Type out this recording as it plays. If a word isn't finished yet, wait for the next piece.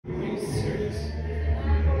Delicious.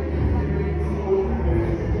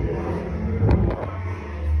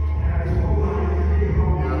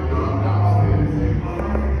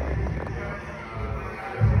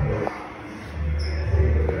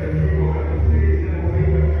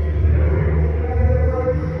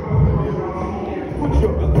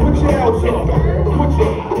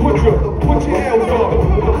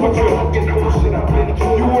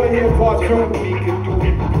 You wanna hear part two?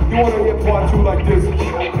 You wanna hear part two like this?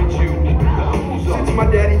 Since my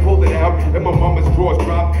daddy pulled it out and my mama's drawers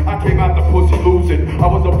dropped, I came out the pussy losing. I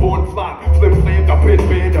was a born flop, flim flammed, I've been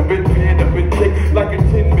banned, I've been panned, I've been kicked like a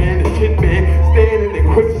tin man, standing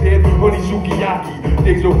in quicksand, honey sukiyaki.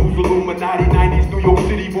 Days of who's Illuminati, 90s New York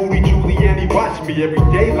City movie, Giuliani. Watch me every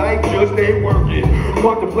day, life just ain't working.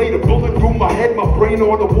 Contemplate a bullet through my head, my brain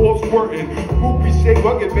on the wall squirting. Groupies say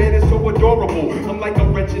rugged, man, it's so adorable. I'm like a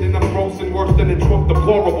wretched and I'm gross and worse than a drunk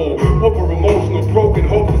deplorable. Over emotional, broken,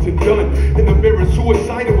 hopeless and done. In the mirror,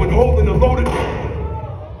 suicidal when holding a loaded.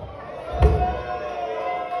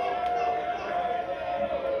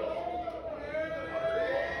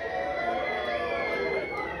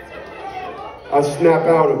 I snap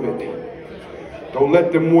out of it. Don't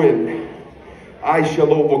let them win. I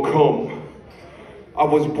shall overcome. I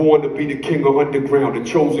was born to be the king of underground, the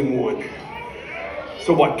chosen one.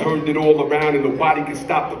 So I turned it all around and nobody can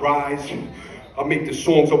stop the rise. I make the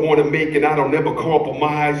songs I want to make and I don't ever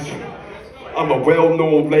compromise. I'm a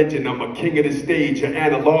well-known legend, I'm a king of the stage, an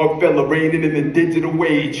analog fella reigning in the digital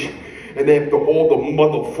age. And after all the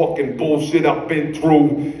motherfucking bullshit I've been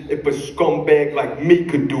through, if a scumbag like me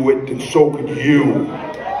could do it, then so could you.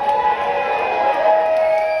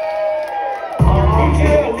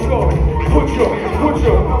 Put your hands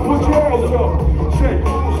up, put your hands up.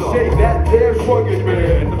 Say that there's rugged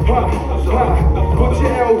man. Ha, ha, put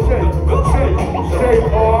your hands up. Say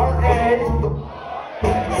R-A.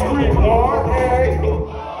 Scream R-A.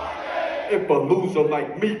 If a loser like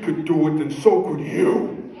me could do it, then so could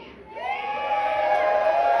you.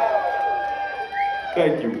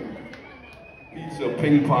 Thank you. Pizza,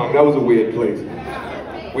 ping pong, that was a weird place.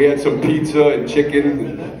 We had some pizza and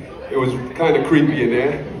chicken. It was kind of creepy in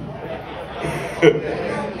there.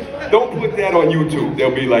 Don't put that on YouTube.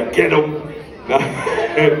 They'll be like, get them.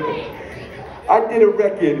 I did a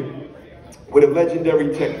record with a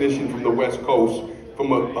legendary technician from the West Coast,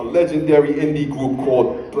 from a legendary indie group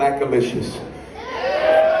called Blackalicious.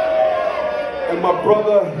 And my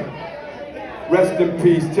brother, rest in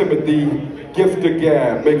peace, Timothy, Gift of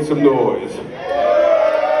Gab, make some noise. This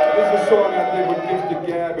is a song I did with Gift of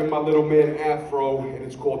Gab and my little man Afro, and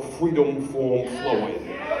it's called Freedom Form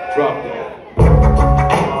Flowing. Drop that.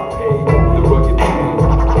 Hey, the rugged man.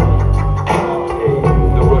 Hey,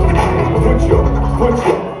 the rugged man.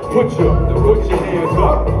 Put your hands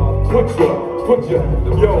up. Put your,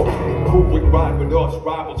 yo, who would ride with us?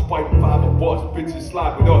 Rivals fighting 5 of us, bitches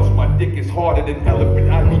slide with us. My dick is harder than elephant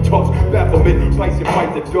ivy toss. Bafflement, slice and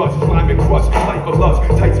bite the dust. Slime and crush, life of lust.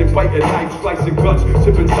 Tights and bite and knife, slicing guts.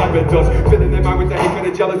 Sipping cyber dust. Filling them out with the hate and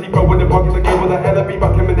the jealousy. Bro, in the bucket, the girl with a hell of me.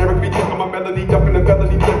 Rock him and Eric B. Checking my melody, dumping the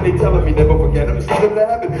felony. Then they telling me, never forget him. Set him to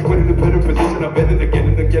heaven. When in a better position, I've been in again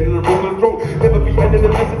and again in a rolling throne. Never be ending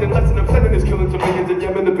and missing and lesson. I'm sending this killing to millions and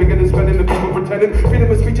Yemen. The bigger than spending the people pretending. Freedom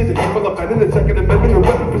of speech is a handful of pen in the Second Amendment, a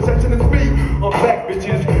weapon possession is me. I'm back,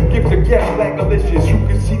 bitches. Gift of Gab, Blackalicious. You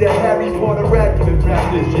can see that Harry Potter rap and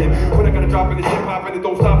rap this shit. When I gotta drop in the hip hop and it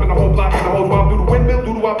don't stop in the whole block and the whole rhyme. Do the windmill,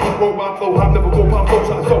 do the wop, robot flow, hop, never go pop, flow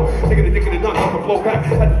shot. So, taking the dick of the nut, I'm a flow back.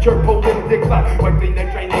 At the church, poke in the dick slide. White thing,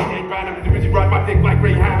 that train, they ain't grind. I'm busy ride my dick like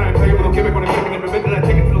Ray Hannah. I play a little gimmick when I'm making it a minute. I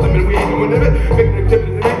take it to the limit, we ain't doing limit. Making it exhibit,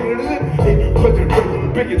 and making it a limit.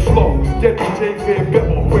 Big and slow, get the J Fan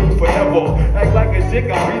Bibble, wait forever. Act like a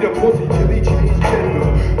dick, I beat a pussy till he change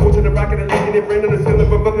gender. Go to the rock and the lake and it rain on the ceiling,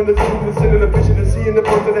 but nothing to see, the sin and the fish and the sea and the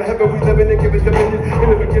birds of the heaven. We live in and give us dominion. In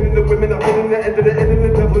the beginning, the women, I've been in the end of the end, and the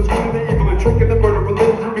devil is good and the evil, the trick and the murder,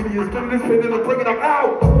 religion, greedy is good and it's pain and the bringing them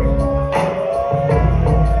out. Put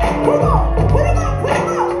him up, put him up, put him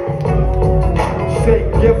up.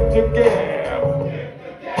 Say gift to Gab.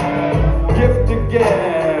 Gift to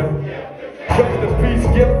Gab. Rest in peace,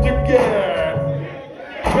 Gift to Gab.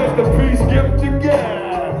 Rest in peace, Gift to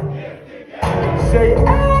Gab. Say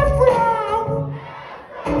Afro.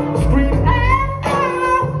 Scream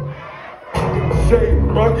Afro. Say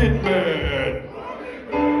rugged man.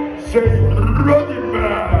 Say rugged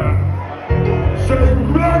man. Say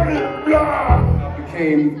rugged man. I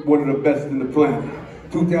became one of the best in the planet.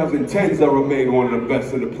 2010s I remain one of the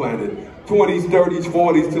best in the planet. 20s, 30s,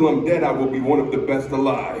 40s, till I'm dead I will be one of the best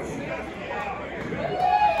alive.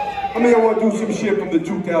 I mean, I want to do some shit from the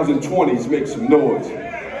 2020s, make some noise.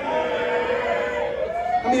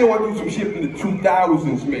 I many of y'all want to do some shit from the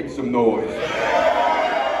 2000s? Make some noise.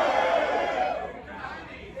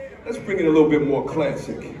 Let's bring it a little bit more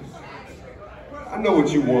classic. I know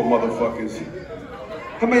what you want, motherfuckers.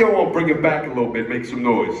 How many of y'all want to bring it back a little bit? Make some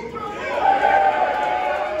noise.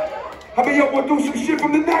 How many of y'all want to do some shit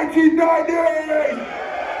from the 1990s?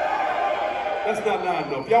 That's not loud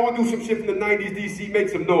enough. Y'all want to do some shit from the 90s, DC? Make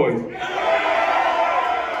some noise.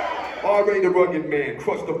 R.A. the Rugged Man,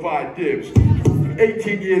 Crustified Dibs.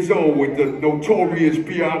 18 years old with the notorious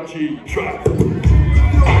B.I.G. track.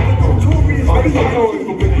 Notorious Make some noise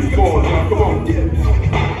for Biggie Smalls, y'all. Come on. Big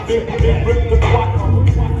rip the twat.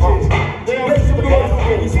 Make some noise for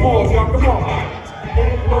Biggie Smalls, y'all. Come on.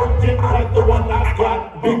 Ain't no dick like the one I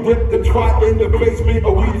got. Big rip the twat in the basement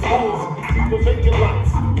of Weed's homes. People making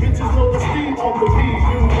lots. Bitches know the speed on the beat.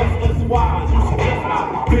 U.S.S.Y. You suggest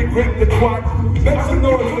not. Big rip the twat. Make some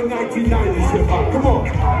noise for 1990s hip-hop. Come on.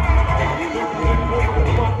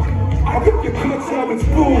 I rip your clips out with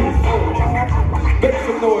spoons. Make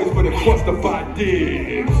some noise for the Crustified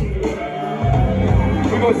Dibs.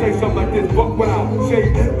 We're gonna say something like this. Buck wow. Say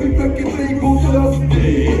every record label loves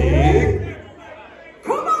dick.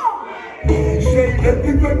 Come on. Say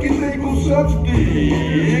every record label sucks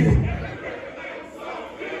dick.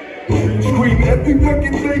 Scream every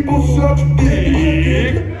record label sucks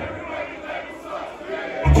dick.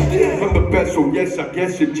 From the best, so yes, I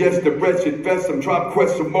guess you're just the wretched best. I'm Drop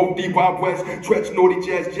Quest, some Mo D Wild West, Tretch, Naughty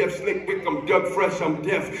Jazz, Jeff Slick Rick, I'm Doug Fresh, I'm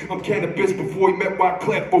deaf, I'm cannabis before he met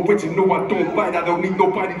Wyclef, for which you know I don't fight, I don't need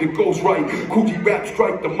nobody to ghostwrite. Coochie rap,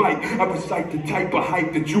 strike the mic, I recite the type of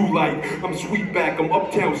hype that you like. I'm Sweetback, I'm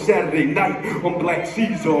Uptown Saturday Night, I'm Black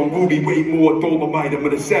Caesar, I'm Rudy Waymore, Dolomite, I'm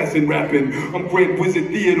an assassin rapping. I'm Grand Wizard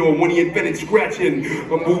Theodore when he invented scratching.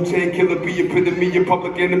 I'm Wu-Tang Killer, be epitome, your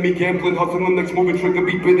public enemy, gambling, hustling, next moving trigger,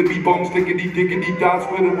 be bitter, be bum, stickity, diggity, dies,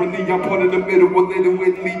 literally, I'm part of the middle, a little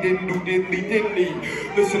Whitley, didn't do diddly, diddly.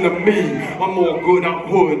 Listen to me, I'm all good, I'm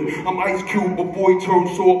hood. I'm Ice Cube before he turned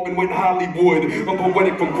soft and went Hollywood. I'm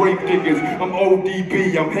poetic from grave diggers, I'm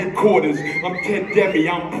ODB, I'm headquarters. I'm Ted Demi,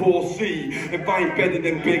 I'm Paul C. If I ain't better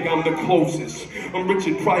than Big, I'm the closest. I'm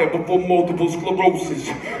Richard Pryor before multiple sclerosis.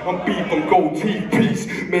 I'm beef, I'm gold teeth, peace.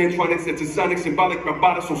 Mantronics, it's a sonic, symbolic,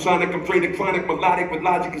 robotic, so sonic. I'm trade chronic, melodic, with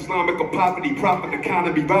logic, Islamic, or poverty, profit,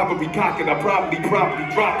 economy, robbery, cock it, I probably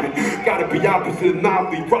drop it. Gotta be opposite,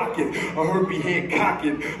 anomaly, rocket. I heard me hand cock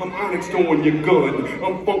it. I'm Onyx throwing your gun.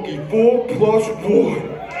 I'm funky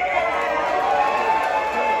 4+1.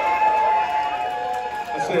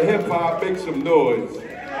 I said hip hop, make some noise.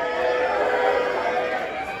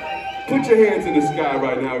 Put your hands in the sky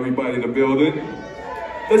right now, everybody in the building.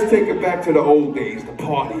 Let's take it back to the old days, the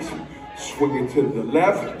parties. Swing it to the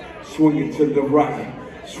left, swing it to the right.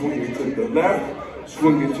 Swing it to the left,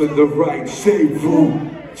 swing it to the right. Say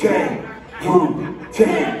Wu-Tang,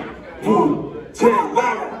 Wu-Tang, Wu-Tang,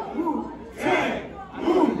 loud.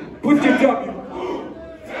 Put your W.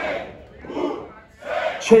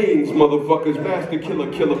 Chains, motherfuckers. Master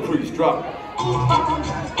Killer, Killer Priest. Drop it.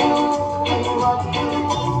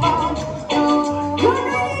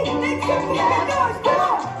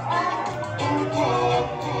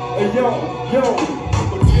 Hey, yo.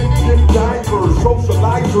 Diver,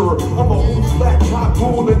 socializer, I'm a who's flat top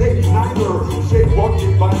rule at 89er. Say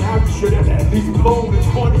rugged by now, you should have at least blown. It's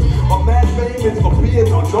funny, I'm mad famous for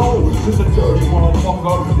being unknown. Just a dirty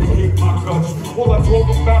motherfucker, they hate my guts. All I talk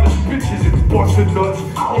about is bitches and busting nuts.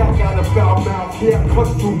 Yeah, I got a foul mouth, can't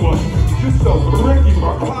cuss too much. You're so Ricky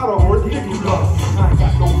Mercado, ridiculous. I ain't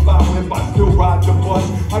got no flower if I still ride the bus.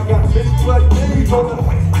 I got bitch blood days on the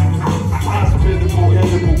hospitable,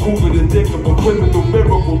 edible, cooler than dickable, criminal,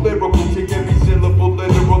 miracle, lyrical, take every syllable,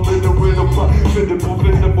 literal, pitiful, visible,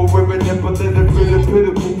 irredenable,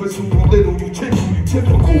 pitiful, visible, little, you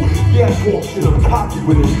typical. Yeah, I talk shit, I'm cocky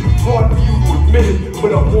with it. Hard for you to admit it,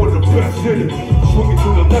 but I'm one of the best in it. Swing it to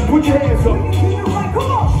the left, put your hands up.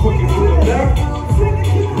 Swing it to the left. Swing it to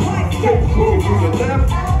the left.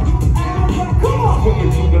 Swing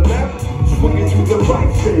it to the left. Swing it to the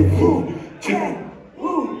right. Say Wu-Tang.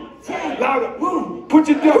 Louder. Put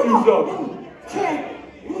your W's up.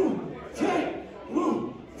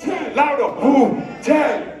 Louder.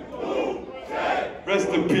 Wu-Tang. Rest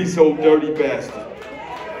in peace, old dirty bastard.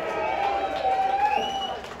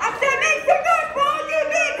 I said make some noise for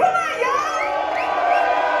ODB. Come on, y'all.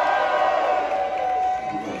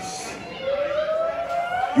 Yes.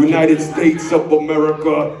 United States of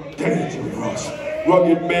America, dangerous.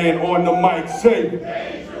 Rugged man on the mic, say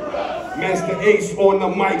dangerous. Master Ace on the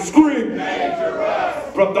mic, scream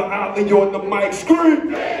dangerous. Brother Ali on the mic,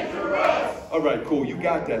 scream dangerous. All right, cool, you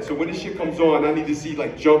got that. So when this shit comes on, I need to see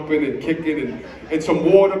like jumping and kicking and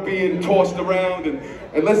some water being tossed around and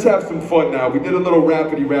let's have some fun now. We did a little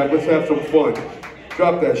rapidy rap, let's have some fun.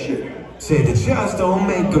 Drop that shit. Said the just don't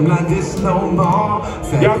make them like this no more.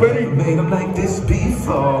 Y'all ready? Made them like this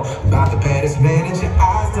before. About the baddest man in your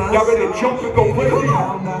eyes. Y'all ready to jump and go crazy?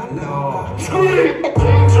 Scream!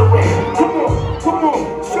 Come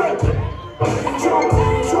on, say it. Jump,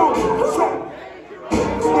 say it.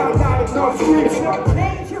 It's not loud enough, scream, say it.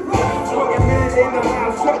 Fucking man in the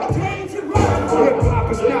house, say it. Hip-hop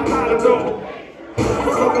is not loud enough.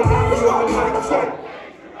 Fucking happy on the mic, say it.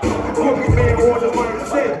 Fucking man on the mic,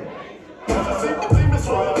 say it.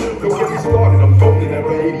 Don't get me started, I'm golden at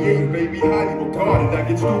 88, baby, highly retarded. I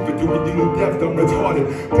get stupid, do a deal depth, I'm retarded.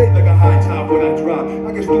 Paid like a high top when I drop.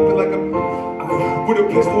 I get stupid like with a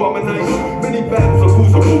pistol, I'm a nice. Many battles are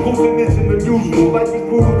losable, losing isn't unusual. Life is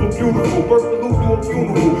brutal but beautiful, birth to lose to a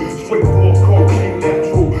funeral. Straight for cocaine,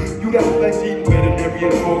 natural. You got flesh eating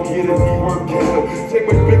veterinarian, dog here that he work cattle. Take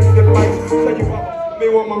my big step mics, tell you what, may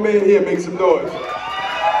want my man here make some noise.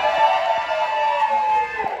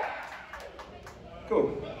 Go.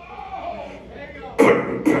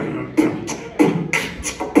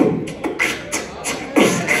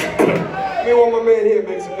 May want my man here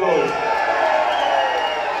make some noise.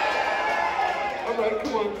 All right,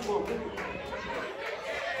 come on.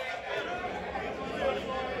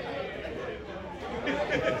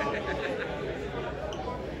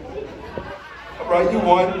 All right, you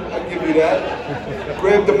won. I'll give you that.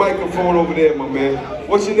 Grab the microphone over there, my man.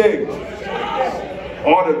 What's your name?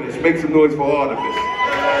 Artemis. Make some noise for Artemis.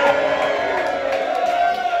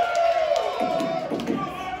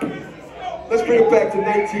 Let's bring it back to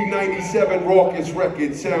 1997 Raucous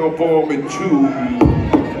Records, Sound Bomb and 2.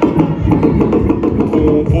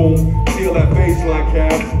 Boom, boom, feel that bass line,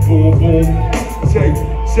 Cap. Boom, boom.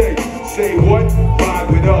 Say what? Ride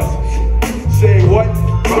with us. Say what?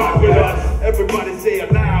 Ride with us. Everybody say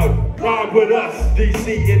it loud. Ride with us. DC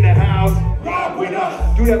in the house. Ride with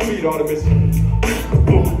us. Do that beat, Artemis.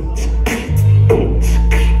 Boom. Boom.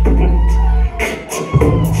 Boom.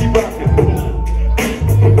 Keep rocking.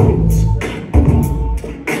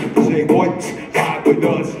 Say what? Ride with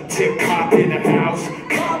us. Hip hop in the house.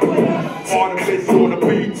 Artemis on the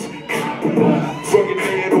beats, rugged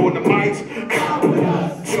man on the mics.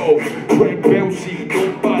 Yo, Frank Belsey,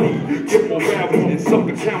 nobody get more rowdy than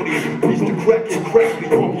Suffolk County. Mr. Cracken, Crafty,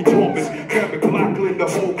 Honky Thomas, Kevin McLaughlin, the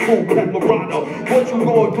whole crew, Pat Morano. What you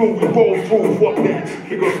gonna do? We roll through. Fuck that.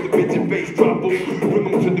 Here goes the bitch and bass drop boom. Bring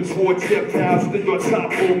them to the Ford Chef house, then your top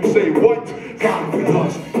boom. Say what? Ride with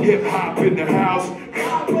us. Hip hop in the house.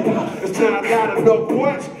 It's not loud enough.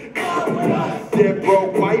 What? Dead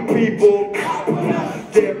broke white people,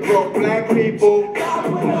 dead broke black people,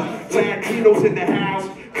 Latinos in the house,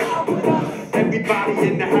 everybody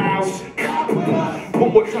in the house.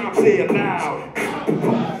 One more time, say it loud.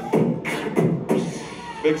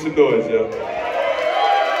 Make some noise, yo.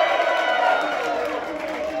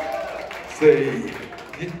 Say,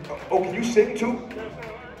 oh, can you sing too?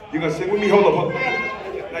 You gonna sing with me? Hold up,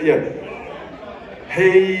 not yet.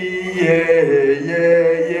 Hey, yeah.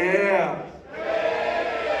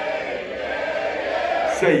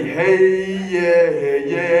 Say, hey, yeah.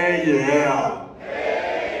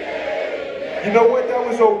 You know what? That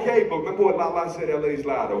was okay, but remember what Lala said, LA's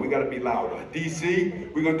louder. We gotta be louder.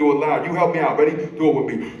 DC, we're gonna do it loud. You help me out. Ready? Do it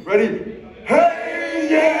with me. Ready? Hey,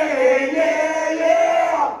 yeah.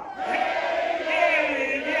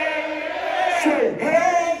 Say,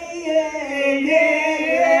 hey,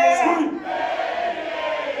 yeah. Scream.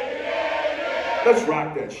 Let's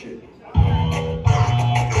rock that shit.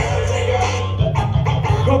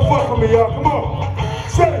 Don't fuck with me, y'all. Come on.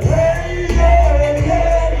 Say, hey, yeah. Hey,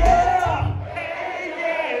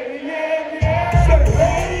 yeah. Say,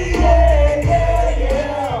 hey,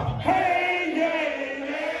 yeah. Hey,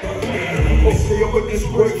 they say I'm a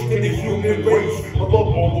disgrace in the human race. I love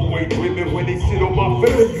overweight women when they sit on my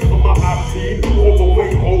face. On my IP,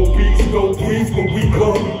 overweight, obese, no please. When we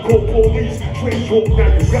come, call police. Straight talk, now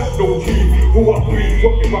you got no teeth. Who I be,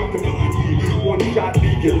 fucking rock the booty. One shot,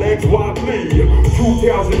 leave your legs wobbly.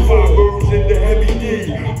 2005 birds in the heavy D.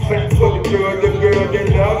 Fat fucking girl, them girl, they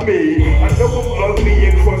love me. I know I'm ugly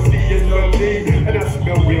and crusty and ugly, and I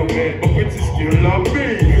smell real bad, but bitches still love me.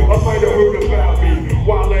 I might have heard about me.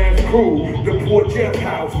 Wild ass crew, the poor Jeff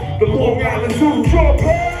House, the Long Island Zoo. Jump,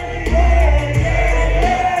 hey,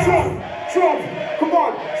 jump, come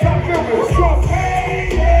on, stop filming, jump,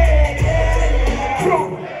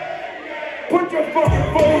 jump, put your fucking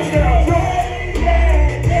phones down, jump,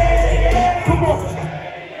 come on,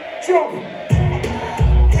 jump,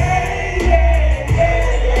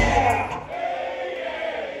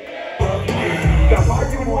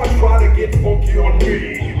 on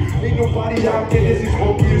me. Ain't nobody out there that's as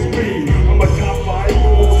hungry as me. I'm a top 5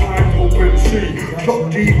 all-time dope MC. Chuck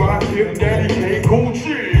D, Rock, Hip, Daddy, K, Cool G.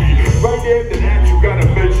 Right after that, you gotta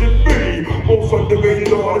mention me. Most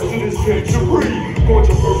underrated artist of this century.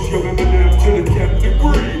 Controversial Eminem to the 10th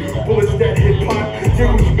degree. Bullets that hip hop, they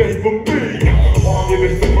was made for me.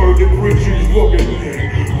 Arguments the murder, bridges, look at me.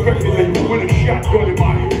 Regulate with a shotgun in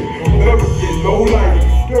my hand. American, no life.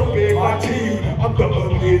 They're big, my team. I'm the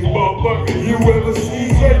ugliest motherfucker you ever seen.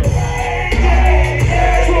 Say, hey, hey,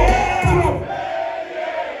 hey, Trump.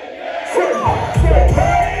 Say,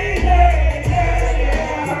 hey, hey, hey.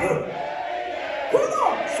 Come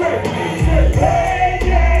on, say, hey, hey,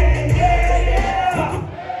 hey.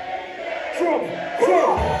 Trump.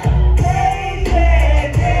 Hey,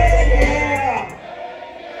 hey, hey.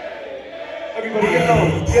 Everybody get low,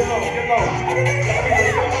 get low, get low.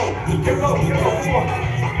 Everybody get low, come on.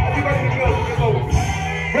 Everybody get low.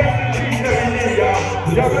 Rest in peace, every day, y'all.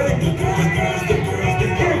 Y'all ready?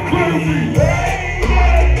 Get crazy. Hey,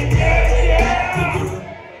 hey, hey,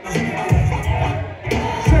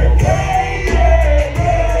 say, hey,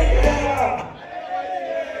 hey,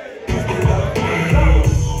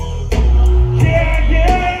 hey,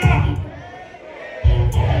 yeah.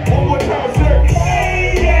 One more time, say,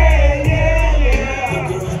 hey, yeah.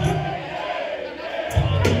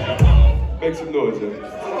 Make some noise, yeah.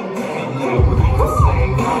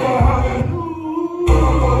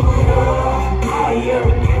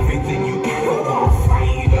 Everything you ever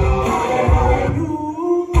fight up.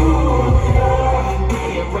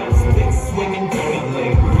 Big swinging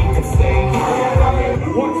leg. We can say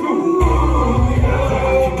 1, 2.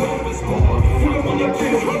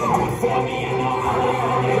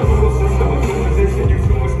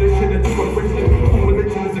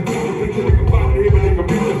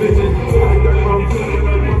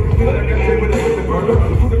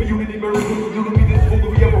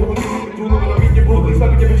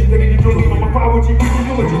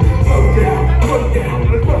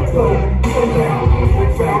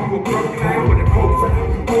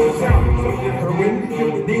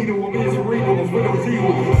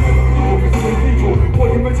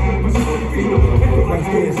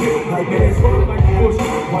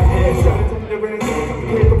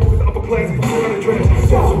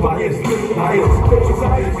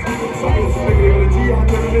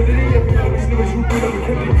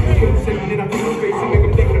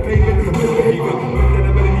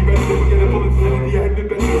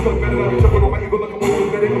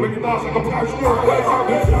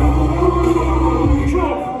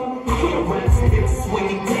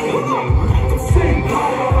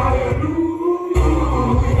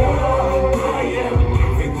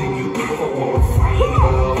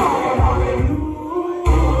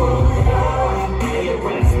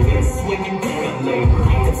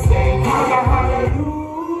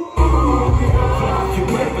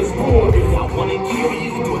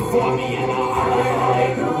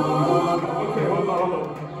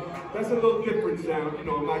 That's a little different sound, you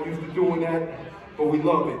know, I'm not used to doing that, but we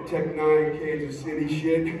love it. Tech 9, Kansas City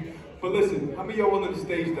shit. But listen, how many of y'all willing to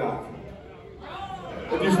stage dive?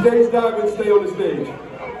 If you stage dive, then stay on the stage.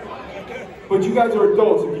 But you guys are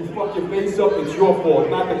adults. If you fuck your face up, it's your fault.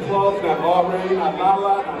 Not the clubs, not RA, not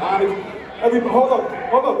Lala, not Onyx. Everybody, hold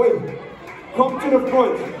up, wait. Come to the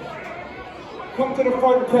front. Come to the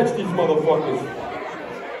front and catch these motherfuckers.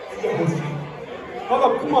 Hold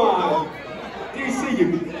up, come on. DC,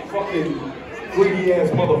 you fucking greedy ass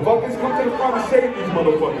motherfuckers. Come to the front and save these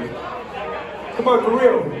motherfuckers. Come on, for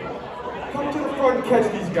real. Come to the front and catch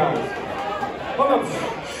these guys. Hold up.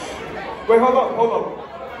 Wait, hold up.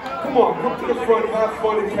 Come on, come to the front, have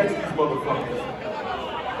fun and catch these motherfuckers.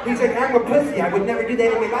 He's like, I'm a pussy, I would never do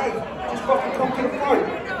that in my life. Just fucking come to the front.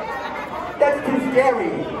 That's too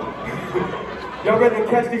scary. Y'all ready to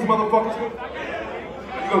catch these motherfuckers? You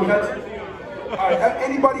gonna catch it? Alright,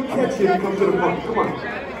 anybody catch it and come to the front. Come on.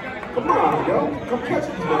 Come on, yo. Come catch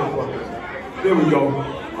these motherfuckers. There we go.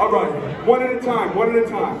 Alright, one at a time. One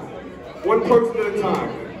person at a time.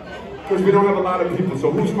 Because we don't have a lot of people,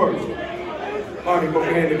 so who's first? Alright, go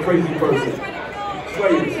ahead, the crazy person.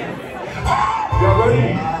 Slaves. Y'all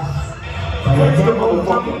ready? Catch the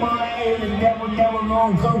motherfucker. Ready,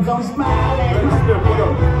 Smith, what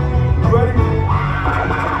up? You ready?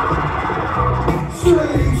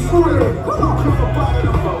 Slaves, for real. Come on,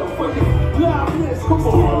 for you. Loudness, come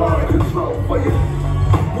on, control for you.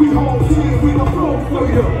 We home team, we don't blow for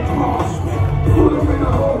you. Put them in the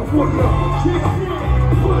hole for you.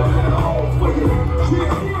 Put them in the hole for you.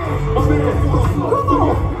 My man, come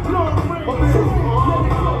on. My man,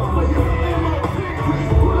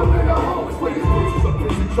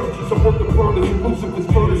 churches, I work the burners, Lucifer's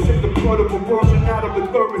murder, shake the blood of a world.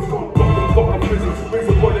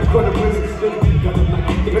 cut a business,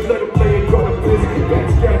 let's let them play and cut a business.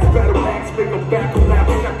 Bats, cats, battle axe, make them back,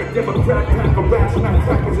 collapse, like a Democrat, pack of rats, smack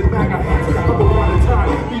crackers and MAGA hats. I'm around the time,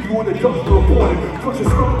 leave you in the dust for reporting. Push your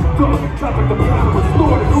skull in the dust, trap at the power and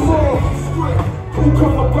snort it. Come on, who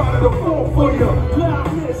come up out of the fall for you?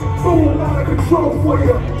 Loudness, boom, out of control for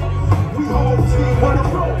you. We all team, one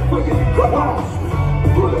control for you. Come on,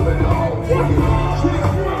 put them in the hole for you.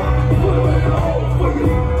 Put them in the hole for you.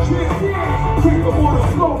 Keep them on the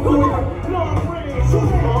slow for you. Long range, put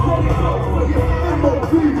them on the slow for you.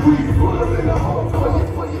 MOB, put them in the hole for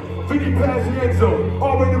you. Vinny Pazienzo,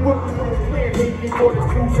 already working on his plan. Lately for the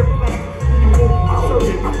cruise and flash. You won't be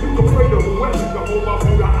certain. You can pray to whoever. The whole my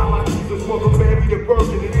Buddha, Allah, Jesus, Mother Mary, the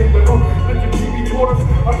Virgin, and in the hook. Let the TV taught us.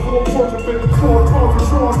 I saw a fortune, been the sword,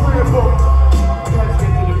 Sean Rambo. Patch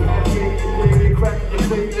into the past, they cracking your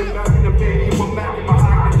face, and back in the baby, I'm macking my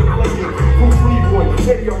eye, and playing. Bruce Leroy,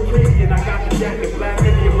 Eddie Arcadian, I got the jacket, black,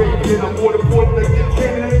 Eddie Arabian, I'm more than born, like this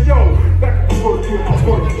Cannon, and yo, back at the first year of my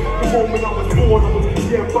birth. The moment I was born, I was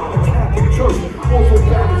condemned by the Catholic Church. Also,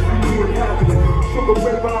 Paris, we were having it. Sugar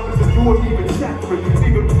red robins and doors even saccharine,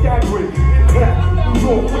 even staggering. Impact, New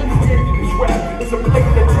York, when you created this rap, it's a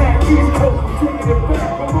blatant attack. East Coast, I'm taking it back.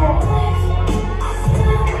 Come on.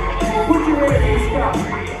 Put your hands in the sky.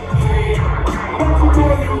 Make some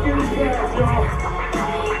noise for getting fast, y'all.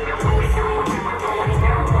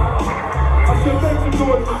 I said make some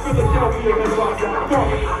noise for Philadelphia and rock out. Come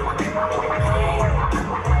on.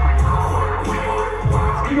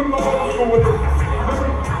 You don't know what's going with it. Remember?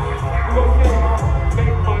 You gonna say,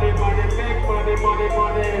 make money, money, make money, money,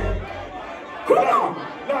 money. Come on,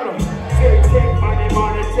 louder. Say, take money,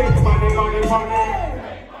 money, take money, money, money.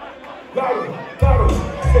 Louder, louder.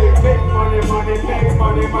 Say, make money, money, make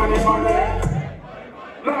money, money, money.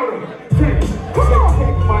 Louder. Say,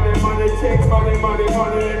 take money, money, take money, money,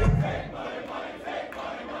 money.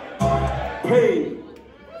 Pain.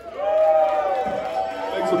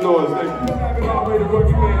 Make some noise, thank you. Having already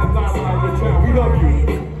working man is not like the town. We love you.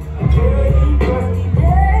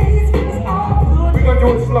 We're gonna do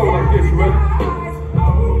it slow like this, you ready?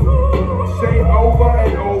 Say over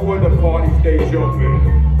and over, the party stay jumping.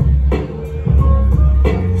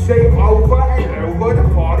 Say over and over, the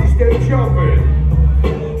party stay jumping.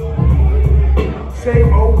 Say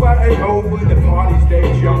over and over, the party stay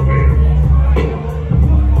jumping.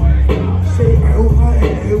 Say over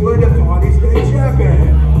and over, the party stay jumping.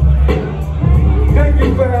 Thank you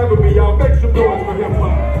for having me, y'all. Make some noise for hip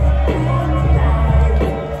hop.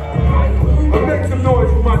 Make some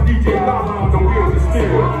noise for my DJ Lama on the wheels of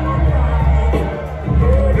steel.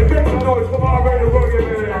 And make some noise for my radio rugged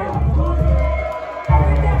man.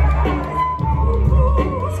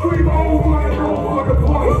 Scream over and over, the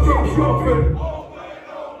party stay jumping.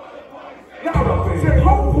 Louder, say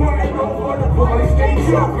over and over, the party stay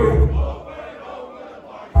jumping.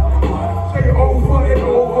 Say over and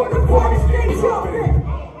over, the party stay jumping.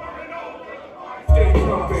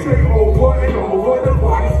 Say over and over, the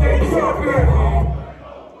party stay jumping.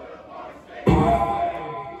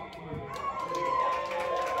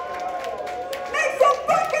 Make some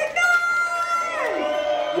fucking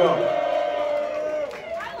noise! Yo,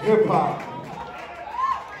 hip hop.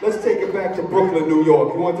 Let's take it back to Brooklyn, New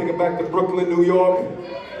York. You want to take it back to Brooklyn, New York?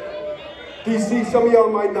 DC, some of y'all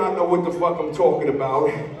might not know what the fuck I'm talking about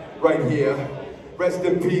right here. Rest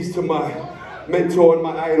in peace to my mentor and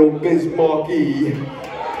my idol, Biz Markie.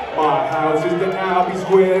 My house is the Albee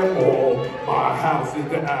Square Mall. My house is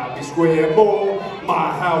the Albee Square Mall.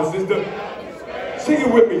 My house is the... Say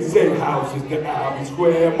it with me, say house is the Albee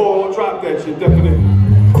Square Mall. Drop that shit, definitely.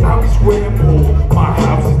 Albee Square Mall. My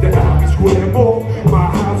house is the Albee Square Mall. My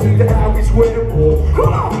house is the Albee Square Mall.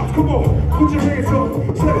 Come on, put your hands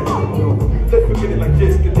up. Say it. Let's forget it like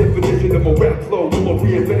this. The definition of a rap flow. We won't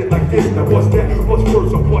reinvent it like this. Now what's that? What's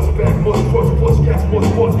words or what's back? What's plus gas? What's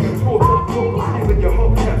small talk, local skill in your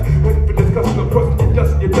home cats. Waiting for discussion of crust and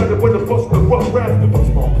dust. You're done with the fuss of the rough rap.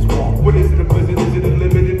 What is it? A blizzard? Is it a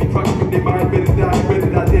limit? Any project? They might admit it. I admit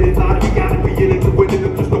it. I did it. Not we gotta be in it to win it.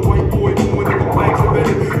 I'm just a white boy moving in the banks of it.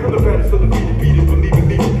 I'm the baddest of the beat it, believe it,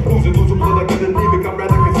 leave it. Losing, but I gotta leave it. I'm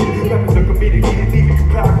rather conceited. Rappers are comedic, leave it, you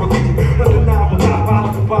paraplegic. Undeniable, not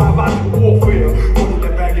violence, and biological warfare. Only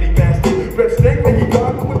that raggedy bastard. Red snake, and he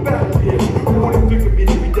gone with battle, yeah. Who wanna think of me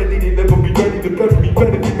to be deadly? They never be ready to bury me.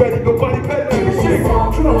 Better be ready, no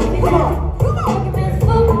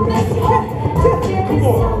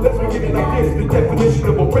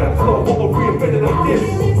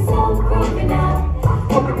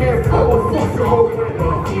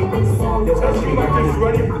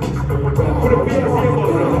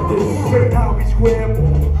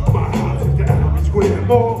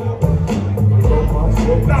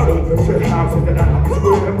louder. Say houses that I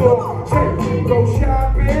swear more. Say go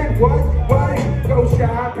shopping, what? Go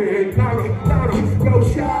shopping, louder.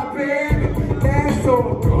 Go shopping. That's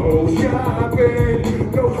all. Go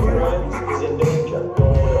shopping. Go shopping. Is in danger.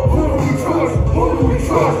 Who do we trust? Who do we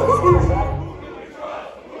trust?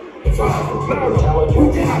 Louder. Who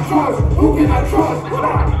can I trust? Who can I trust?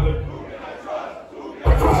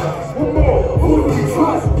 One more. Who do we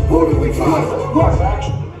trust? Who do we trust? What?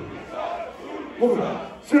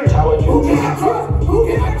 Who can I trust? Who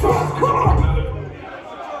can I trust?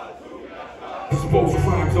 Expose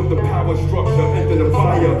crimes of the power structure, enter the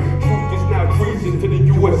fire. Truth is now treason to the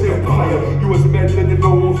U.S. Empire. U.S. men in the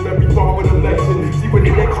almost every foreign election. See when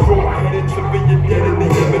the next draw headed, civilian dead in the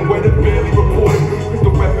Yemen, where they barely reported. Cause the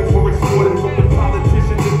weapons were extorted from the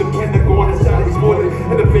politicians in the Pentagon and Saudi exported.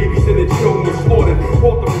 And the babies in the children were slaughtered.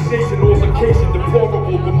 Authorization, altercation,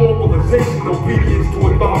 deplorable, demobilization, obedience to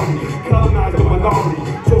authority. Colonize the minority.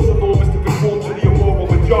 Social norms to conform to the immoral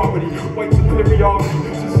majority. White superiority,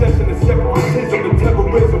 secession and separatism, the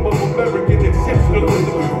terrorism of American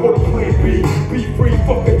exceptionalism. Or the plan B, be free,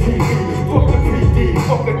 fuck the TV, fuck the PD,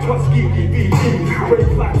 fuck the Tuskegee DVD. Red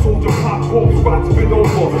black soldier, pop corpse, spots been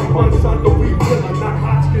over. Unsigned the weed killer, not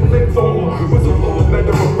Hodgkin lymphoma. Whistleblower,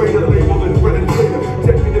 vendor, a raider, label and red and traitor.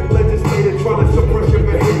 Executive legislator, trying to suppress your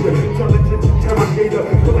behavior. Intelligence interrogator,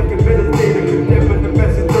 collecting metadata. Condemning the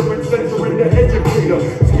messenger and censoring the educator.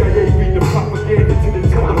 CIA feed the propaganda to the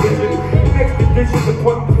television. Next edition, the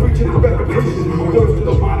point of preaching is repetition. Those to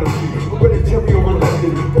the monarchy, hereditary or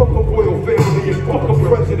elected. Fuck a royal family and fuck a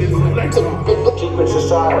president elected. Secret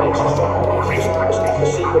societies, the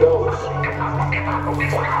secret oaths.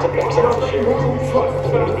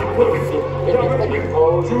 If you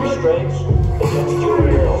pose restraints against your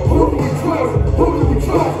will. Who do we trust? Who do we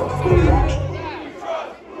trust? Who can I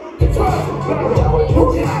trust?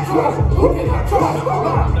 Who can I trust? Who do we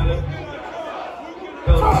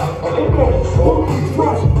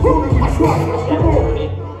trust? Who do we trust?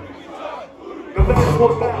 The last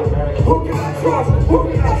one now. Who can I trust? Who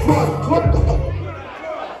can I trust? What?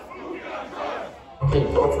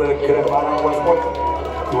 What's the kid at bottom West Point?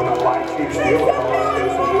 Doing a live Chiefs deal. I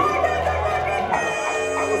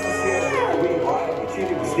wasn't seeing it. We live. The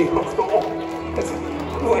Chiefs can see what's going on. It's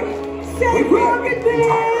like, Say wrong again.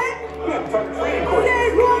 yeah, training course. Say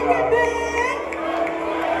wrong again.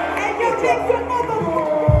 And you make your mother